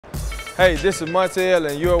Hey, this is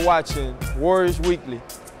Montel, and you're watching Warriors Weekly.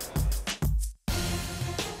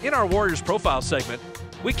 In our Warriors profile segment,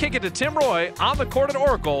 we kick it to Tim Roye on the court at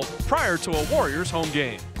Oracle prior to a Warriors home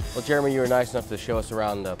game. Well, Jeremy, you were nice enough to show us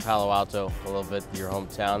around Palo Alto a little bit, your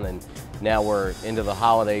hometown, and now we're into the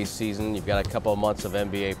holiday season. You've got a couple of months of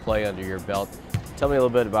NBA play under your belt. Tell me a little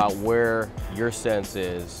bit about where your sense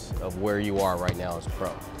is of where you are right now as a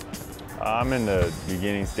pro. I'm in the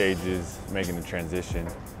beginning stages, making the transition.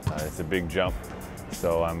 It's a big jump,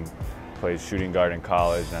 so I'm played shooting guard in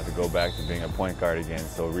college and have to go back to being a point guard again,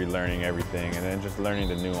 so relearning everything and then just learning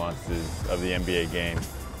the nuances of the NBA game.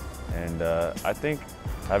 And I think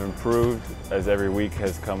I've improved as every week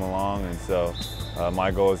has come along, and so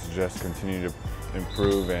my goal is to just continue to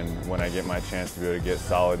improve, and when I get my chance to be able to get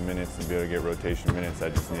solid minutes and be able to get rotation minutes, I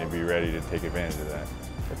just need to be ready to take advantage of that.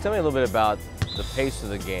 Tell me a little bit about the pace of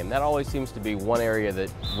the game. That always seems to be one area that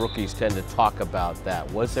rookies tend to talk about that.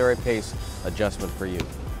 Was there a pace adjustment for you?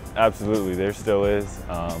 Absolutely, there still is.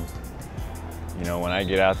 You know, when I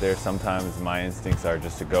get out there, sometimes my instincts are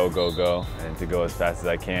just to go, go, go, and to go as fast as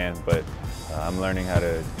I can, but I'm learning how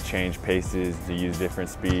to change paces, to use different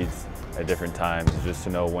speeds at different times, just to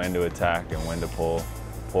know when to attack and when to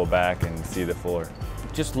pull back and see the floor.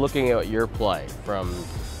 Just looking at your play from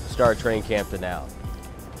start of training camp to now,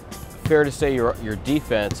 fair to say your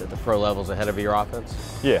defense at the pro level is ahead of your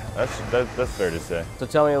offense? Yeah, that's fair to say. So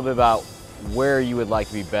tell me a little bit about where you would like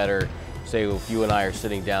to be better, say if you and I are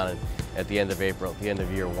sitting down at the end of April, at the end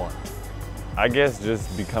of year one. I guess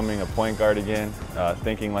just becoming a point guard again,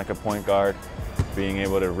 thinking like a point guard, being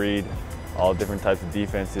able to read all different types of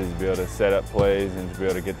defenses, be able to set up plays and to be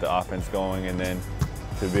able to get the offense going, and then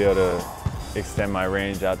to be able to extend my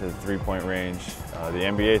range out to the three-point range, the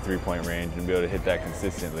NBA three-point range, and be able to hit that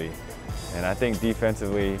consistently. And I think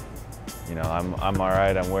defensively, you know, I'm all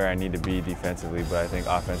right. I'm where I need to be defensively, but I think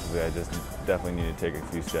offensively, I just definitely need to take a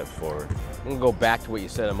few steps forward. I'm going to go back to what you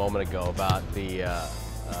said a moment ago about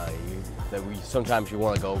sometimes you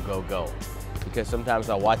want to go, go, go. Because sometimes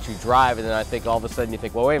I'll watch you drive, and then I think all of a sudden you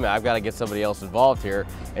think, well, wait a minute, I've got to get somebody else involved here,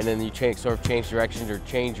 and then you sort of change directions or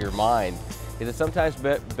change your mind. Is it sometimes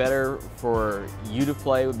better for you to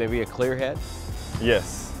play with maybe a clear head?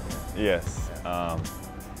 Yes, yes.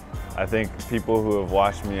 I think people who have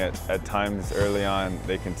watched me at times early on,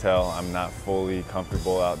 they can tell I'm not fully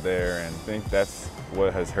comfortable out there, and I think that's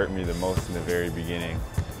what has hurt me the most in the very beginning,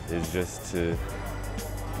 is just to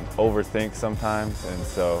overthink sometimes. And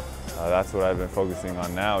so that's what I've been focusing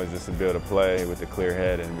on now, is just to be able to play with a clear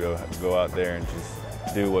head and be able to go out there and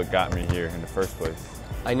just do what got me here in the first place.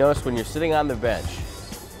 I noticed when you're sitting on the bench,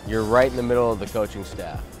 you're right in the middle of the coaching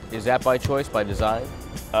staff. Is that by choice, by design?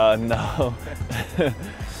 No.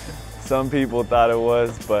 Some people thought it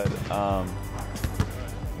was, but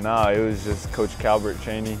no, it was just Coach Calbert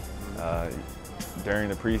Cheney. During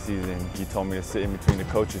the preseason, he told me to sit in between the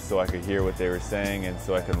coaches so I could hear what they were saying and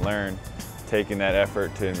so I could learn, taking that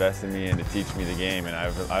effort to invest in me and to teach me the game. And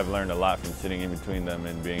I've learned a lot from sitting in between them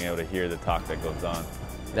and being able to hear the talk that goes on.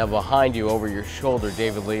 Now behind you, over your shoulder,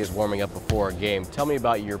 David Lee is warming up before a game. Tell me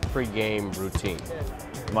about your pregame routine.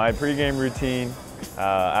 My pregame routine,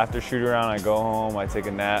 after shoot around, I go home, I take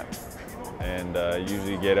a nap, and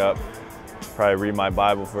usually get up, probably read my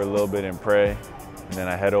Bible for a little bit and pray. And then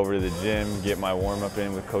I head over to the gym, get my warm-up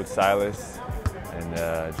in with Coach Silas,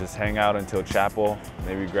 and just hang out until chapel,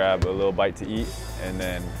 maybe grab a little bite to eat. And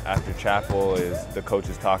then after chapel is the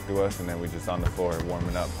coaches talk to us, and then we just on the floor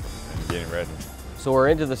warming up and getting ready. So we're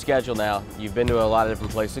into the schedule now. You've been to a lot of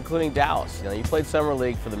different places, including Dallas. You know, you played Summer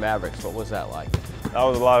League for the Mavericks. What was that like? That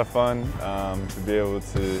was a lot of fun, to be able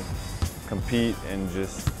to compete and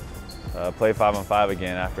just play 5-on-5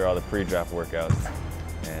 again after all the pre-draft workouts.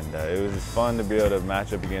 And it was just fun to be able to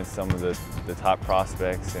match up against some of the top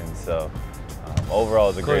prospects, and so overall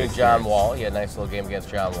it was a great experience. John Wall, you had a nice little game against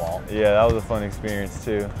John Wall. Yeah, that was a fun experience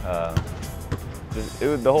too.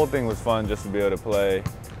 The whole thing was fun, just to be able to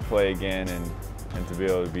play again and to be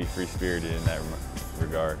able to be free-spirited in that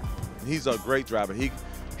regard. He's a great driver. He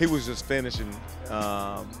was just finishing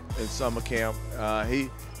in summer camp.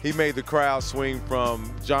 He made the crowd swing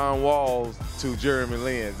from John Wall to Jeremy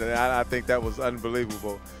Lin, and I think that was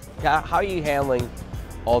unbelievable. How are you handling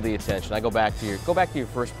all the attention? I go back to your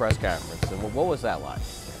first press conference, and what was that like?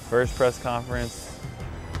 First press conference,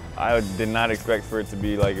 I did not expect for it to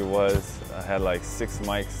be like it was. I had like 6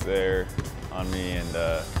 mics there on me,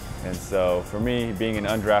 and so for me, being an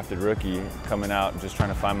undrafted rookie, coming out and just trying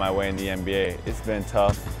to find my way in the NBA, it's been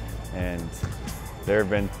tough, and there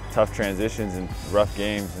have been tough transitions and rough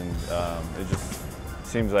games, and it just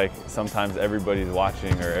seems like sometimes everybody's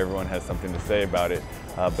watching or everyone has something to say about it.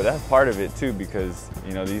 But that's part of it too, because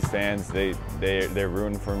you know these fans, they're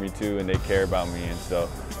rooting for me too, and they care about me, and so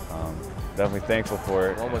definitely thankful for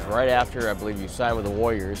it. One was right after, I believe, you signed with the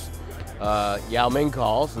Warriors. Yao Ming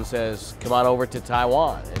calls and says, "Come on over to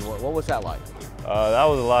Taiwan." And what was that like? That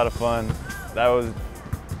was a lot of fun.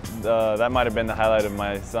 That might have been the highlight of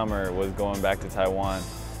my summer, was going back to Taiwan.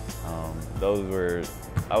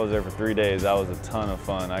 I was there for 3 days. That was a ton of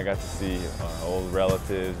fun. I got to see old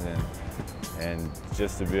relatives and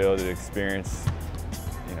just to be able to experience,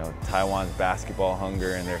 you know, Taiwan's basketball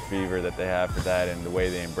hunger and their fever that they have for that, and the way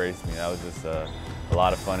they embraced me. That was just a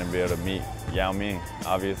lot of fun, and be able to meet Yao Ming.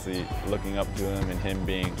 Obviously, looking up to him and him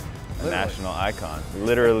being a national icon,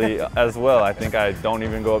 literally as well. I think I don't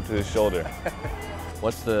even go up to his shoulder.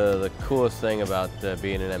 What's the coolest thing about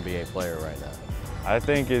being an NBA player right now? I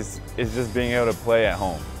think it's just being able to play at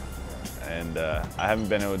home, and I haven't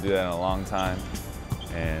been able to do that in a long time,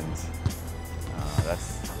 and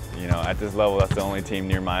that's, you know, at this level, that's the only team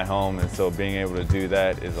near my home, and so being able to do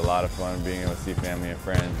that is a lot of fun. Being able to see family and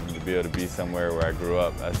friends, and to be able to be somewhere where I grew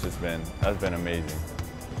up, that's been amazing.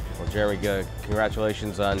 Well, Jeremy,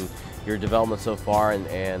 congratulations on your development so far,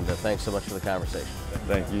 and thanks so much for the conversation.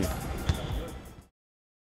 Thank you.